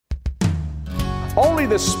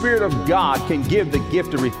only the Spirit of God can give the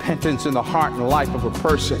gift of repentance in the heart and life of a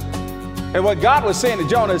person. And what God was saying to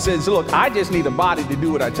Jonah is, look, I just need a body to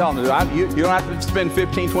do what I tell him to do. You don't have to spend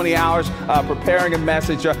 15, 20 hours preparing a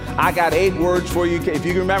message. I got 8 words for you. If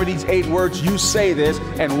you can remember these 8 words, you say this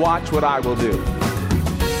and watch what I will do.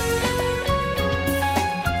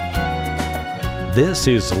 This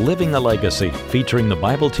is Living a Legacy, featuring the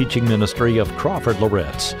Bible teaching ministry of Crawford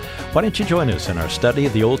Loritts. Why don't you join us in our study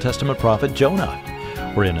of the Old Testament prophet Jonah?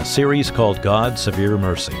 We're in a series called God's Severe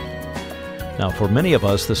Mercy. Now, for many of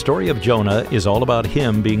us, the story of Jonah is all about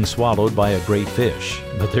him being swallowed by a great fish.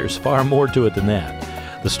 But there's far more to it than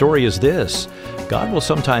that. The story is this: God will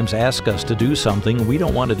sometimes ask us to do something we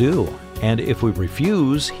don't want to do. And if we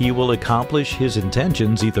refuse, He will accomplish His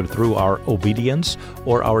intentions either through our obedience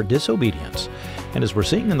or our disobedience. And as we're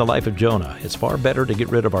seeing in the life of Jonah, it's far better to get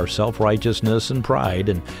rid of our self-righteousness and pride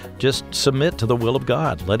and just submit to the will of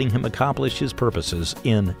God, letting Him accomplish His purposes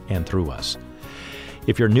in and through us.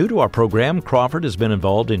 If you're new to our program, Crawford has been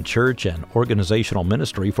involved in church and organizational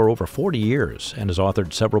ministry for over 40 years and has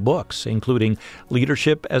authored several books, including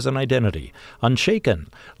Leadership as an Identity, Unshaken,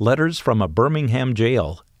 Letters from a Birmingham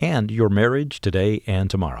Jail, and Your Marriage Today and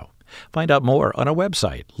Tomorrow. Find out more on our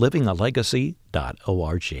website,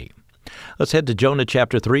 livingalegacy.org. Let's head to Jonah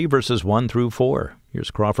chapter 3, verses 1 through 4.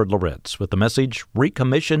 Here's Crawford Loritts with the message,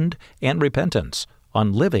 Recommissioned and Repentance,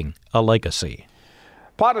 on Living a Legacy.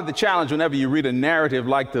 Part of the challenge whenever you read a narrative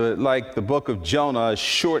like the book of Jonah, a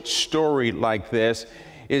short story like this,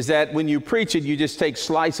 is that when you preach it, you just take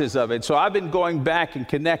slices of it. So I've been going back and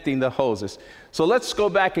connecting the hoses. So let's go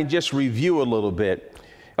back and just review a little bit.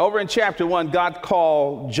 Over in chapter 1, God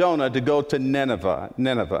called Jonah to go to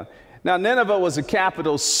Nineveh. Now, Nineveh was the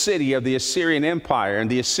capital city of the Assyrian Empire, and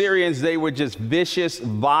the Assyrians, they were just vicious,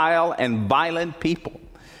 vile, and violent people.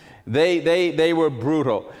 They were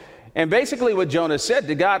brutal. And basically what Jonah said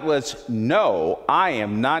to God was, no, I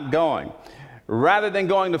am not going. Rather than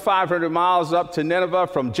going to 500 miles up to Nineveh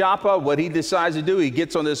from Joppa, what he decides to do, he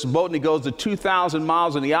gets on this boat and he goes to 2,000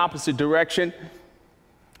 miles in the opposite direction.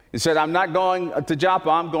 He said, I'm not going to Joppa,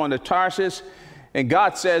 I'm going to Tarshish. And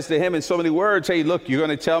God says to him in so many words, hey, look, you're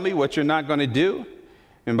going to tell me what you're not going to do?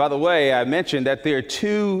 And by the way, I mentioned that there are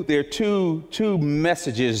two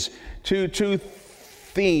messages, two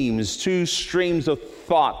themes, 2 streams of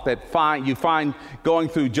thought that you find going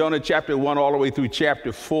through Jonah chapter 1 all the way through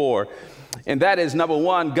chapter 4. And that is, number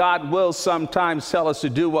 1, God will sometimes tell us to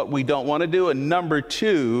do what we don't want to do. And number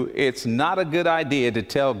 2, it's not a good idea to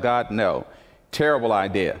tell God no. Terrible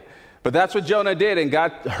idea. But that's what Jonah did, and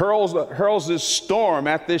God hurls this storm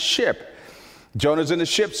at this ship. Jonah's in the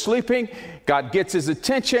ship sleeping. God gets his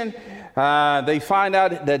attention. They find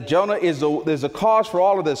out that Jonah there's a cause for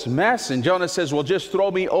all of this mess, and Jonah says, well, just throw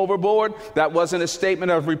me overboard. That wasn't a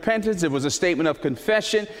statement of repentance. It was a statement of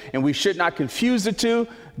confession, and we should not confuse the two.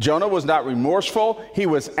 Jonah was not remorseful. He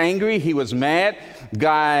was angry. He was mad.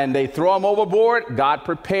 And they throw him overboard. God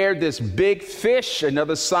prepared this big fish.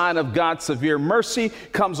 Another sign of God's severe mercy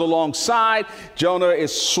comes alongside. Jonah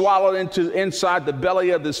is swallowed inside the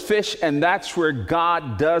belly of this fish, and that's where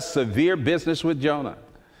God does severe business with Jonah.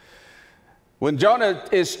 When Jonah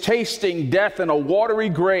is tasting death in a watery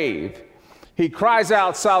grave, he cries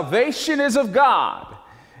out, salvation is of God.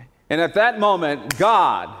 And at that moment,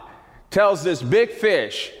 God tells this big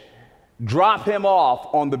fish, drop him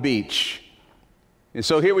off on the beach. And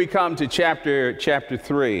so here we come to chapter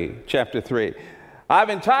 3. I've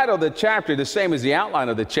entitled the chapter the same as the outline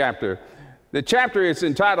of the chapter. The chapter is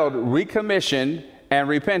entitled Recommissioned and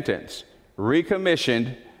Repentance.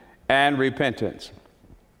 Recommissioned and Repentance.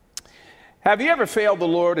 Have you ever failed the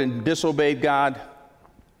Lord and disobeyed God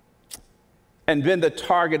and been the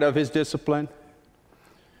target of His discipline?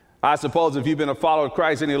 I suppose if you've been a follower of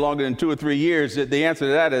Christ any longer than 2 or 3 years, the answer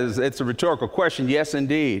to that is it's a rhetorical question. Yes,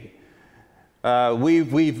 indeed.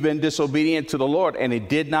 We've been disobedient to the Lord, and it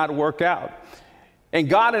did not work out. And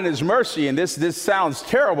God in His mercy, and this sounds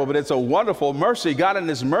terrible, but it's a wonderful mercy. God in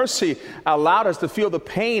His mercy allowed us to feel the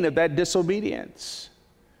pain of that disobedience.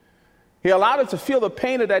 He allowed us to feel the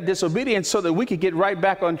pain of that disobedience so that we could get right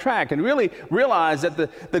back on track and really realize that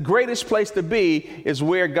the greatest place to be is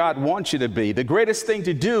where God wants you to be. The greatest thing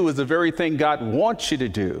to do is the very thing God wants you to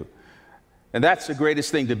do. And that's the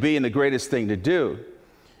greatest thing to be and the greatest thing to do.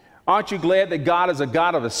 Aren't you glad that God is a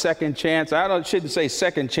God of a second chance? I shouldn't say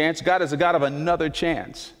second chance. God is a God of another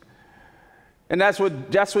chance. And that's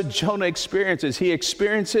what Jonah experiences. He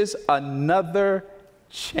experiences another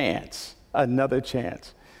chance. Another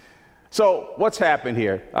chance. So what's happened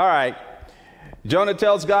here? All right. Jonah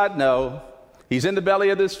tells God no. He's in the belly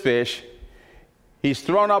of this fish. He's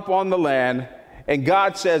thrown up on the land. And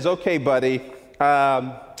God says, okay, buddy,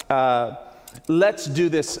 let's do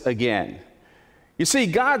this again. You see,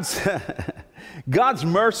 God's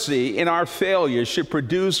mercy in our failures should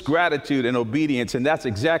produce gratitude and obedience, and that's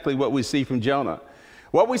exactly what we see from Jonah.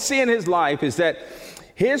 What we see in his life is that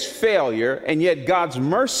his failure, and yet God's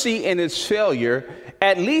mercy in his failure,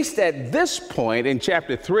 at least at this point in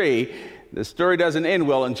chapter 3, the story doesn't end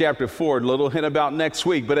well in chapter 4, a little hint about next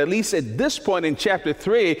week, but at least at this point in chapter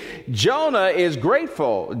 3, Jonah is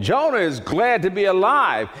grateful. Jonah is glad to be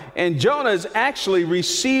alive, and Jonah is actually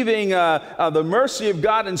receiving the mercy of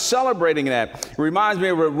God and celebrating that. It reminds me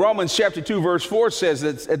of what Romans chapter 2, verse 4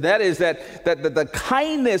 says, that is that the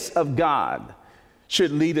kindness of God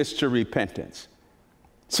should lead us to repentance.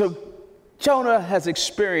 So Jonah has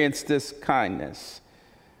experienced this kindness.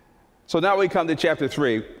 So now we come to chapter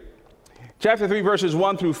 3. Chapter 3, verses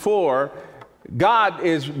 1 through 4, God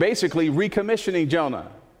is basically recommissioning Jonah.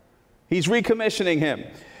 He's recommissioning him.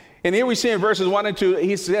 And here we see in verses 1 and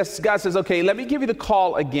 2, God says, okay, let me give you the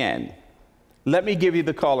call again. Let me give you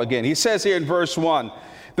the call again. He says here in verse 1,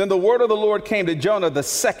 then the word of the Lord came to Jonah the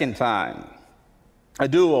second time, a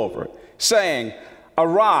do-over, saying,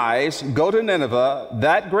 arise, go to Nineveh,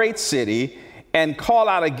 that great city, and call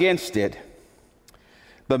out against it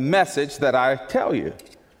the message that I tell you.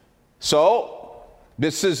 So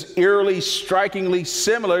this is eerily, strikingly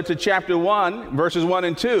similar to chapter 1, verses 1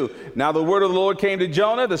 and 2. Now the word of the Lord came to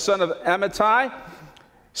Jonah, the son of Amittai,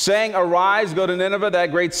 saying, arise, go to Nineveh, that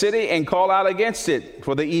great city, and call out against it,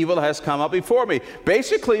 for the evil has come up before me.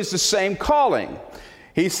 Basically, it's the same calling.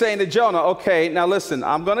 He's saying to Jonah, okay, now listen,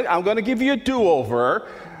 I'm going to give you a do-over.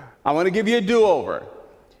 I'm going to give you a do-over.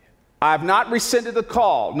 I've not rescinded the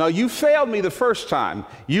call. No, you failed me the first time.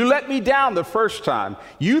 You let me down the first time.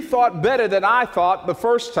 You thought better than I thought the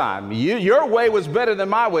first time. Your way was better than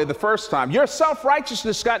my way the first time. Your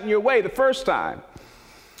self-righteousness got in your way the first time.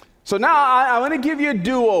 So now I'm going to give you a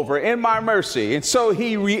do-over in my mercy. And so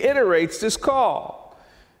he reiterates this call.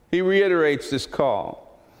 He reiterates this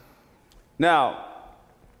call. Now,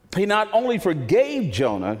 he not only forgave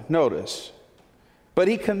Jonah, notice, but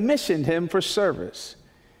he commissioned him for service.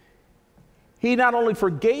 He not only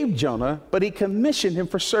forgave Jonah, but he commissioned him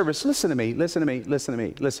for service. Listen to me, listen to me, listen to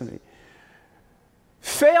me, listen to me.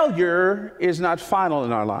 Failure is not final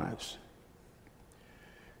in our lives.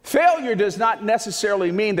 Failure does not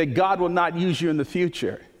necessarily mean that God will not use you in the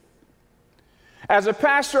future. As a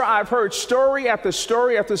pastor, I've heard story after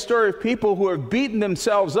story after story of people who have beaten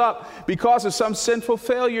themselves up because of some sinful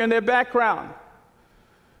failure in their background.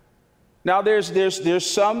 Now, there's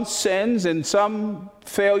some sins and some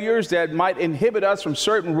failures that might inhibit us from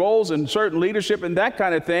certain roles and certain leadership and that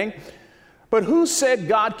kind of thing. But who said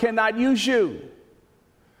God cannot use you?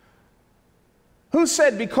 Who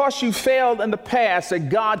said because you failed in the past that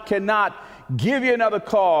God cannot give you another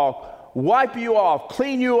call, wipe you off,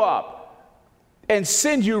 clean you up, and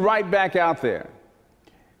send you right back out there?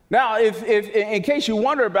 Now, if in case you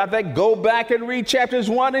wonder about that, go back and read chapters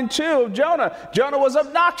 1 and 2 of Jonah. Jonah was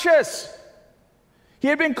obnoxious. He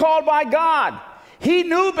had been called by God. He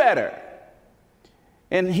knew better.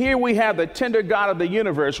 And here we have the tender God of the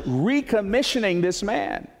universe recommissioning this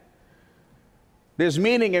man. There's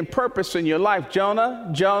meaning and purpose in your life. Jonah,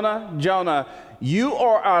 Jonah, Jonah, you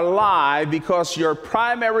are alive because your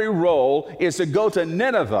primary role is to go to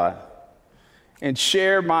Nineveh and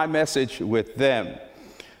share my message with them.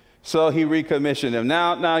 So he recommissioned him.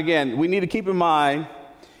 Now again, we need to keep in mind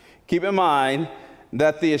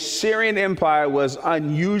that the Assyrian Empire was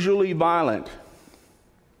unusually violent.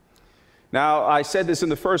 Now, I said this in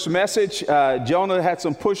the first message. Jonah had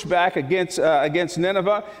some pushback against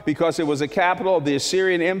Nineveh because it was a capital of the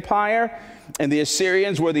Assyrian Empire, and the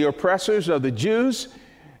Assyrians were the oppressors of the Jews,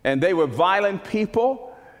 and they were violent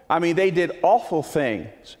people. I mean, they did awful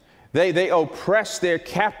things. They oppressed their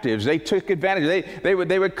captives. They took advantage. They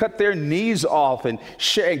would cut their knees off and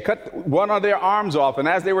cut one of their arms off. And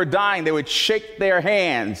as they were dying, they would shake their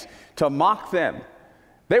hands to mock them.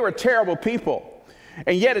 They were terrible people.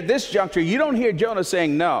 And yet at this juncture, you don't hear Jonah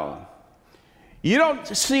saying no. You don't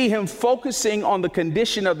see him focusing on the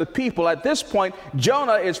condition of the people. At this point,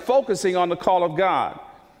 Jonah is focusing on the call of God.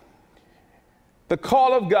 The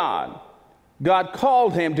call of God. God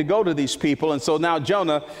called him to go to these people, and so now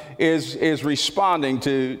Jonah is responding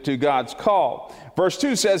to God's call. Verse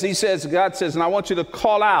 2 says, God says, and I want you to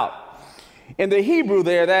call out. In the Hebrew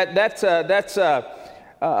there, that's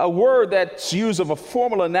a word that's used of a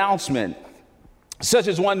formal announcement, such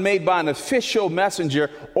as one made by an official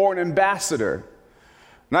messenger or an ambassador.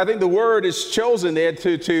 And I think the word is chosen there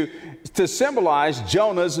to symbolize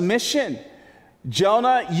Jonah's mission.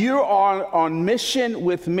 Jonah, you are on mission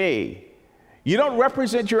with me. You don't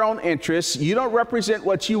represent your own interests. You don't represent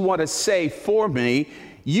what you want to say for me.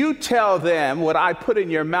 You tell them what I put in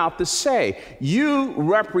your mouth to say. You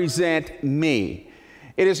represent me.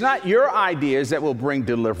 It is not your ideas that will bring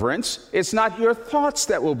deliverance. It's not your thoughts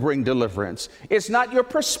that will bring deliverance. It's not your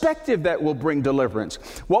perspective that will bring deliverance.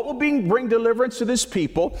 What will bring deliverance to this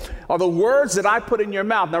people are the words that I put in your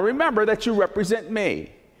mouth. Now remember that you represent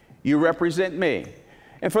me. You represent me.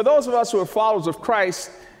 And for those of us who are followers of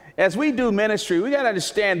Christ, as we do ministry, we got to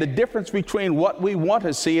understand the difference between what we want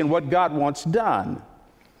to see and what God wants done.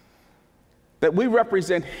 That we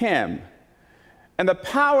represent Him. And the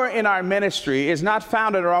power in our ministry is not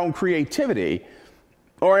found in our own creativity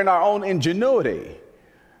or in our own ingenuity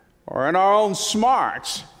or in our own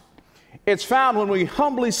smarts. It's found when we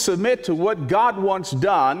humbly submit to what God wants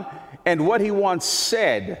done and what He wants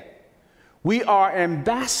said. We are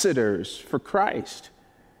ambassadors for Christ.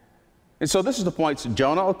 And so this is the point. So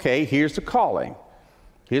Jonah, okay, here's the calling.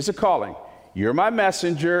 Here's the calling. You're my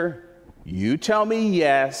messenger. You tell me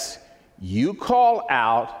yes. You call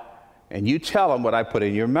out. And you tell them what I put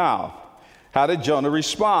in your mouth. How did Jonah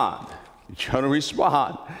respond? Jonah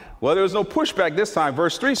respond. Well, there was no pushback this time.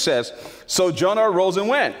 Verse 3 says, so Jonah arose and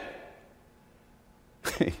went.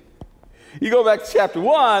 You go back to chapter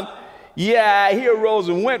 1, yeah, he arose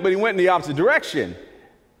and went, but he went in the opposite direction.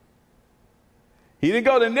 He didn't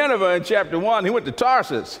go to Nineveh in chapter 1, he went to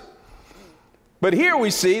Tarsus. But here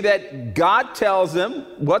we see that God tells him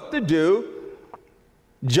what to do.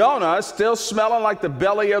 Jonah, still smelling like the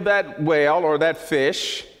belly of that whale or that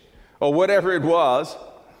fish or whatever it was,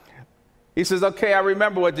 he says, okay, I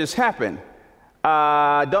remember what just happened.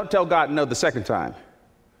 Don't tell God no the second time.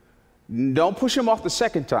 Don't push him off the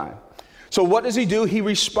second time. So what does he do? He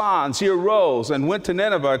responds. He arose and went to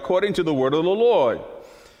Nineveh according to the word of the Lord.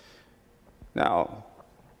 Now,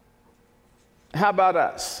 how about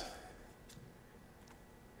us?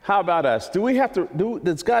 How about us?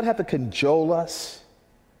 Does God have to cajole us?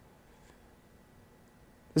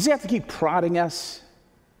 Does He have to keep prodding us?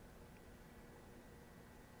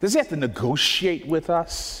 Does He have to negotiate with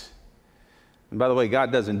us? And by the way,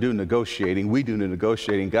 God doesn't do negotiating. We do the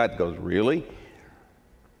negotiating. God goes, really?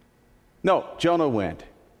 No, Jonah went.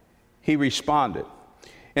 He responded.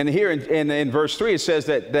 And here in verse 3, it says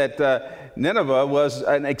that Nineveh was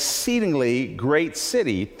an exceedingly great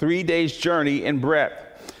city, 3 days' journey in breadth.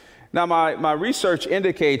 Now, my research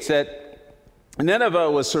indicates that Nineveh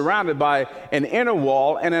was surrounded by an inner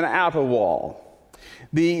wall and an outer wall.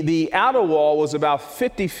 The outer wall was about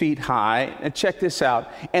 50 feet high, and check this out,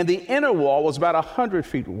 and the inner wall was about 100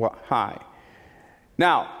 feet high.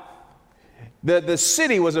 Now, the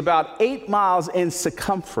city was about 8 miles in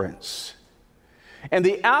circumference, and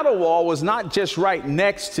the outer wall was not just right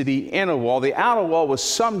next to the inner wall. The outer wall was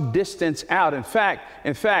some distance out. In fact,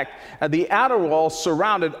 the outer wall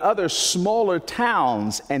surrounded other smaller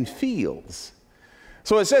towns and fields.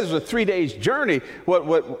 So it says it was a 3 days journey.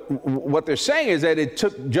 What they're saying is that it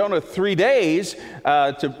took Jonah 3 days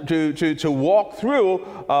to walk through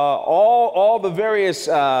all the various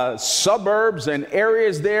suburbs and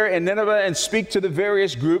areas there in Nineveh and speak to the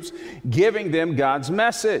various groups, giving them God's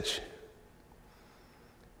message.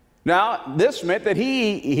 Now, this meant that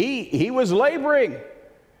he was laboring.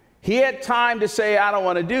 He had time to say, I don't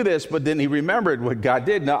want to do this, but then he remembered what God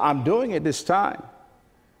did. Now, I'm doing it this time.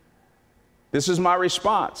 This is my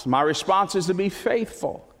response. My response is to be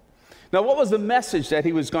faithful. Now, what was the message that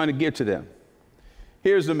he was going to give to them?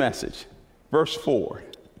 Here's the message. Verse 4.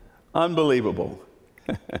 Unbelievable.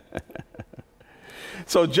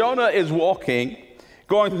 So Jonah is walking,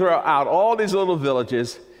 going throughout all these little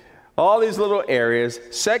villages, all these little areas,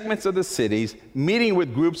 segments of the cities, meeting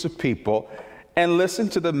with groups of people, and listen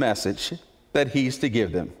to the message that he's to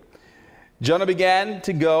give them. Jonah began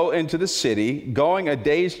to go into the city, going a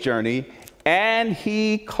day's journey, and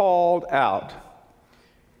he called out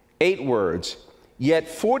 8 words, yet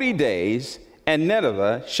 40 days and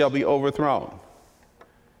Nineveh shall be overthrown.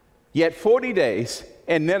 Yet 40 days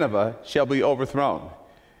and Nineveh shall be overthrown.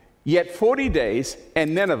 Yet 40 days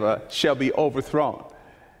and Nineveh shall be overthrown.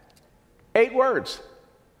 8 words.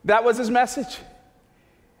 That was his message.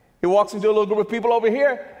 He walks into a little group of people over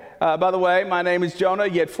here. By the way, my name is Jonah,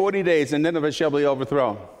 yet 40 days and Nineveh shall be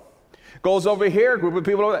overthrown. Goes over here, a group of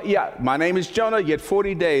people, my name is Jonah, yet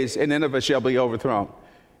 40 days and Nineveh shall be overthrown.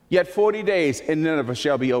 Yet 40 days and Nineveh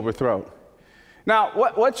shall be overthrown. Now,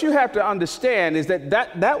 what you have to understand is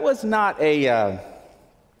that was not a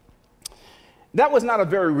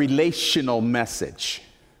very relational message.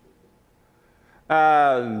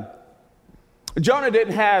 Jonah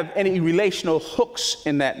didn't have any relational hooks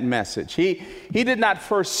in that message. He did not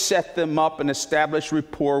first set them up and establish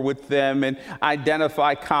rapport with them and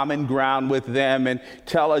identify common ground with them and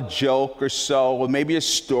tell a joke or so, or maybe a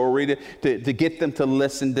story to get them to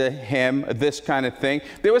listen to him, this kind of thing.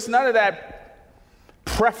 There was none of that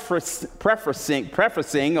prefacing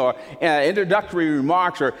or introductory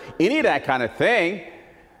remarks or any of that kind of thing.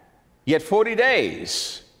 Yet 40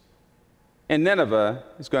 days and Nineveh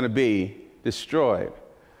is going to be destroyed.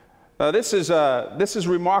 This is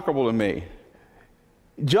remarkable to me.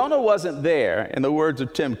 Jonah wasn't there, in the words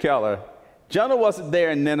of Tim Keller, Jonah wasn't there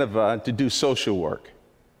in Nineveh to do social work.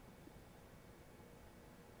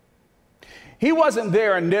 He wasn't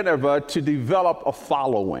there in Nineveh to develop a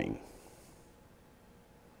following.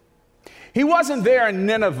 He wasn't there in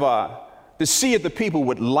Nineveh to see if the people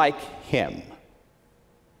would like him.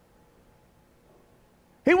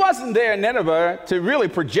 He wasn't there in Nineveh to really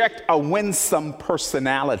project a winsome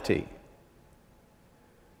personality.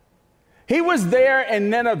 He was there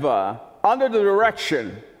in Nineveh under the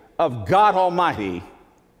direction of God Almighty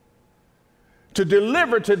to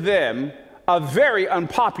deliver to them a very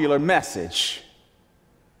unpopular message.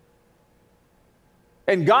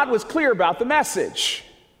 And God was clear about the message.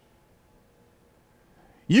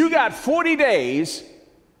 You got 40 days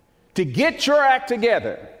to get your act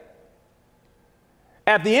together.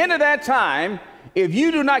 At the end of that time, if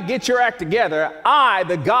you do not get your act together, I,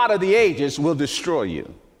 the God of the ages, will destroy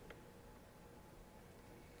you.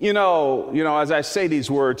 You know, as I say these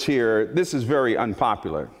words here, this is very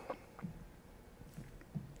unpopular.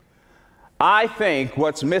 I think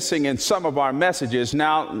what's missing in some of our messages,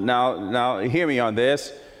 now hear me on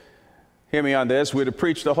this. Hear me on this. We're to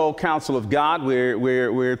preach the whole counsel of God.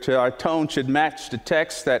 Our tone should match the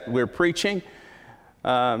text that we're preaching.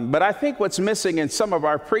 But I think what's missing in some of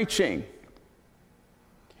our preaching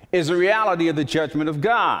is the reality of the judgment of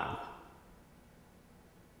God.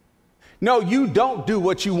 No, you don't do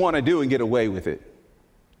what you want to do and get away with it.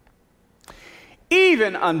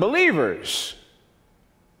 Even unbelievers.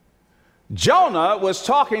 Jonah was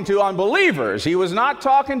talking to unbelievers. He was not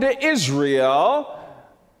talking to Israel.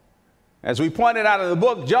 As we pointed out in the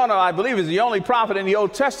book, Jonah, I believe, is the only prophet in the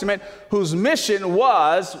Old Testament whose mission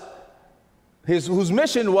was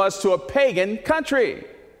to a pagan country.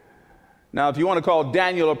 Now, if you want to call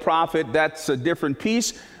Daniel a prophet, that's a different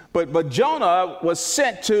piece. But Jonah was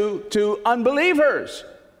sent to unbelievers.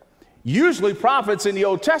 Usually prophets in the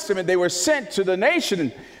Old Testament, they were sent to the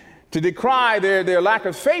nation to decry their lack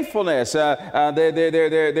of faithfulness. They're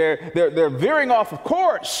veering off of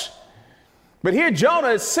course. But here Jonah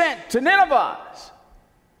is sent to Nineveh.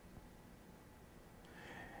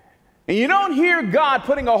 And you don't hear God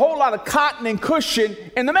putting a whole lot of cotton and cushion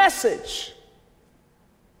in the message.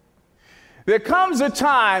 There comes a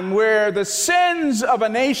time where the sins of a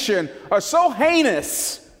nation are so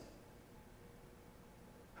heinous,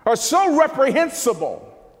 are so reprehensible,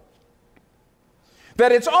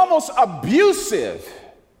 that it's almost abusive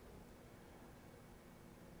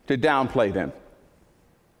to downplay them.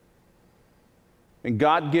 And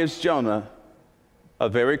God gives Jonah a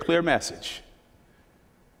very clear message.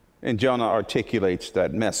 And Jonah articulates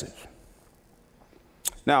that message.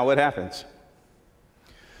 Now, what happens?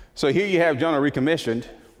 So here you have Jonah recommissioned.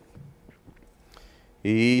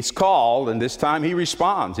 He's called, and this time he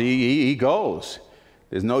responds. He goes.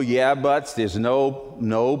 There's no yeah buts. There's no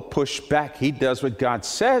pushback. He does what God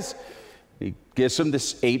says. He gives them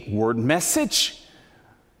this 8-word message,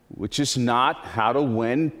 which is not how to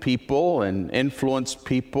win people and influence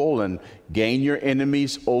people and gain your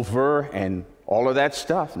enemies over and all of that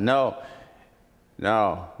stuff. No.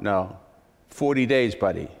 40 days,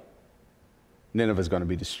 buddy. Nineveh is going to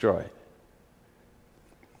be destroyed.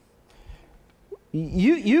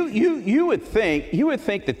 You would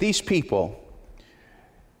think that these people,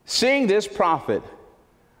 seeing this prophet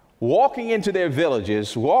walking into their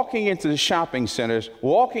villages, walking into the shopping centers,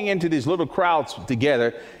 walking into these little crowds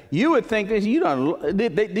together, you would think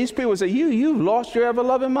that these people would say, you've lost your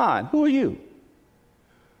ever-loving mind. Who are you?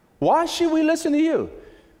 Why should we listen to you?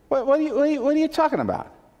 What are you talking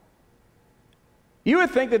about? You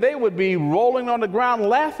would think that they would be rolling on the ground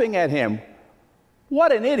laughing at him.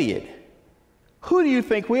 What an idiot. Who do you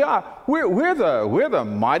think we are? We're the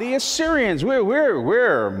mighty Assyrians.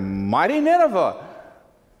 We're mighty Nineveh.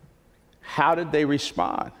 How did they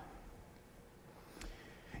respond?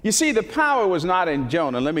 You see, the power was not in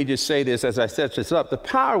Jonah. Let me just say this as I set this up. The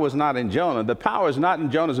power was not in Jonah. The power is not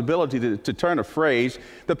in Jonah's ability to turn a phrase.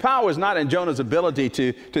 The power is not in Jonah's ability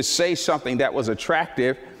to say something that was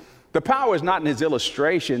attractive. The power is not in his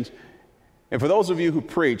illustrations. And for those of you who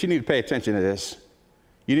preach, you need to pay attention to this.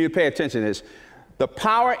 You need to pay attention to this. The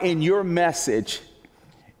power in your message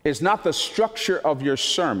is not the structure of your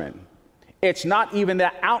sermon. It's not even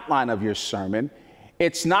the outline of your sermon.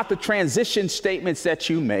 It's not the transition statements that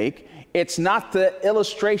you make. It's not the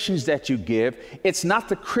illustrations that you give. It's not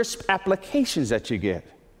the crisp applications that you give.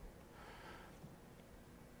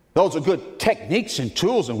 Those are good techniques and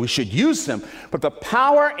tools, and we should use them. But the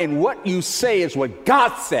power in what you say is what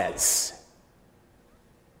God says.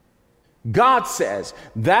 God says.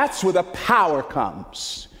 That's where the power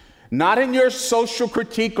comes. Not in your social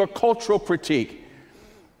critique or cultural critique.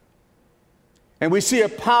 And we see a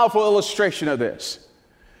powerful illustration of this.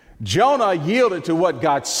 Jonah yielded to what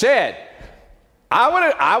God said.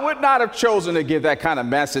 I would not have chosen to give that kind of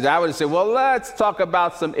message. I would have said, well, let's talk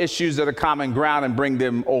about some issues that are common ground and bring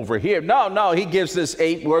them over here. No, he gives this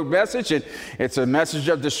 8-word message, and it's a message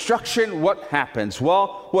of destruction. What happens?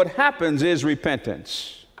 Well, what happens is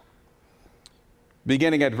repentance.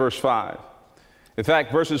 Beginning at verse 5. In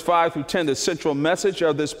fact, verses 5 through 10, the central message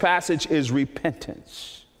of this passage is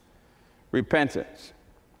repentance. Repentance.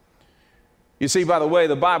 You see, by the way,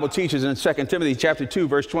 the Bible teaches in 2 Timothy chapter 2,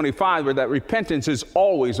 verse 25, that repentance is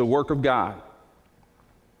always a work of God.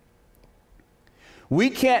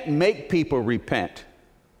 We can't make people repent.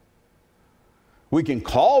 We can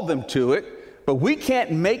call them to it, but we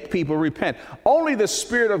can't make people repent. Only the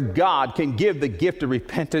Spirit of God can give the gift of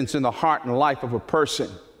repentance in the heart and life of a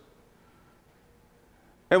person.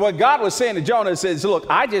 And what God was saying to Jonah is, look,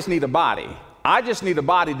 I just need a body. I just need a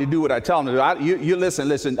body to do what I tell them to do. You listen.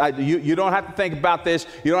 You don't have to think about this.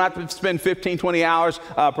 You don't have to spend 15, 20 hours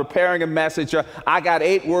preparing a message. I got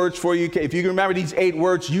 8 words for you. If you can remember these 8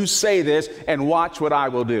 words, you say this and watch what I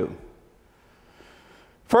will do.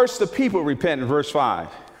 First, the people repent in verse 5.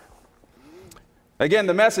 Again,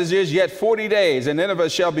 the message is, yet 40 days and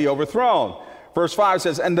Nineveh shall be overthrown. Verse 5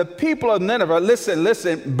 says, and the people of Nineveh,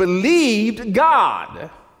 listen, believed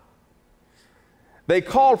God. They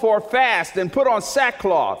called for a fast and put on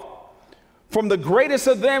sackcloth, from the greatest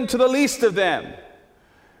of them to the least of them.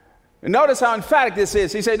 And notice how emphatic this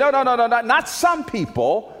is. He said, no, not some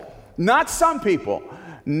people, not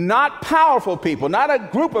powerful people, not a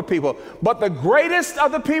group of people, but the greatest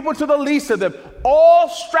of the people to the least of them. All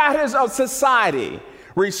stratas of society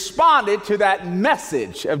responded to that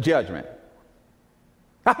message of judgment.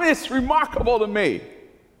 I mean, it's remarkable to me.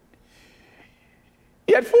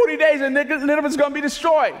 Yet 40 days and Nineveh's going to be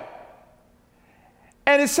destroyed.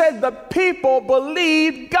 And it said the people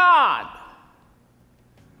believed God.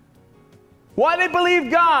 Why did they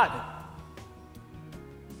believe God?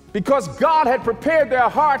 Because God had prepared their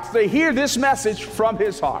hearts to hear this message from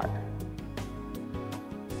his heart.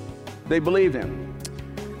 They believed him.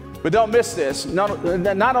 But don't miss this.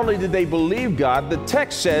 Not only did they believe God, the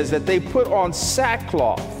text says that they put on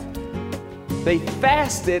sackcloth. They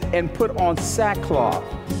fasted and put on sackcloth.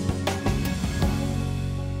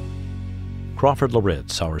 Crawford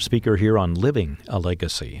Loritts, our speaker here on Living a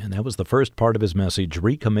Legacy, and that was the first part of his message,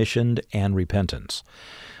 Recommissioned and Repentance.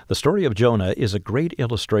 The story of Jonah is a great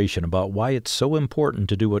illustration about why it's so important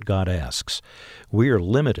to do what God asks. We are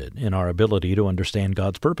limited in our ability to understand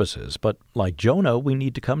God's purposes, but like Jonah, we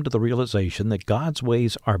need to come to the realization that God's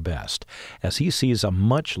ways are best, as he sees a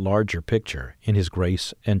much larger picture in his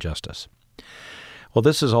grace and justice. Well,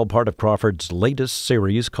 this is all part of Crawford's latest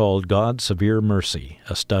series called God's Severe Mercy,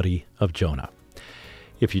 a study of Jonah.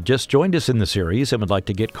 If you just joined us in the series and would like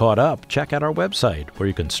to get caught up, check out our website where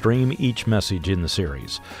you can stream each message in the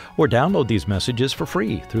series, or download these messages for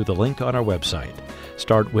free through the link on our website.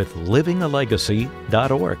 Start with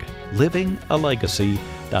livingalegacy.org,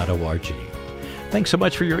 livingalegacy.org. Thanks so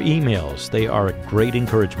much for your emails. They are a great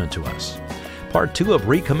encouragement to us. Part 2 of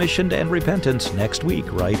Recommissioned and Repentance next week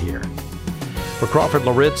right here. For Crawford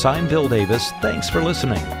Loritts, I'm Bill Davis. Thanks for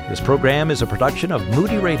listening. This program is a production of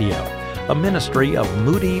Moody Radio, a ministry of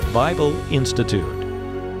Moody Bible Institute.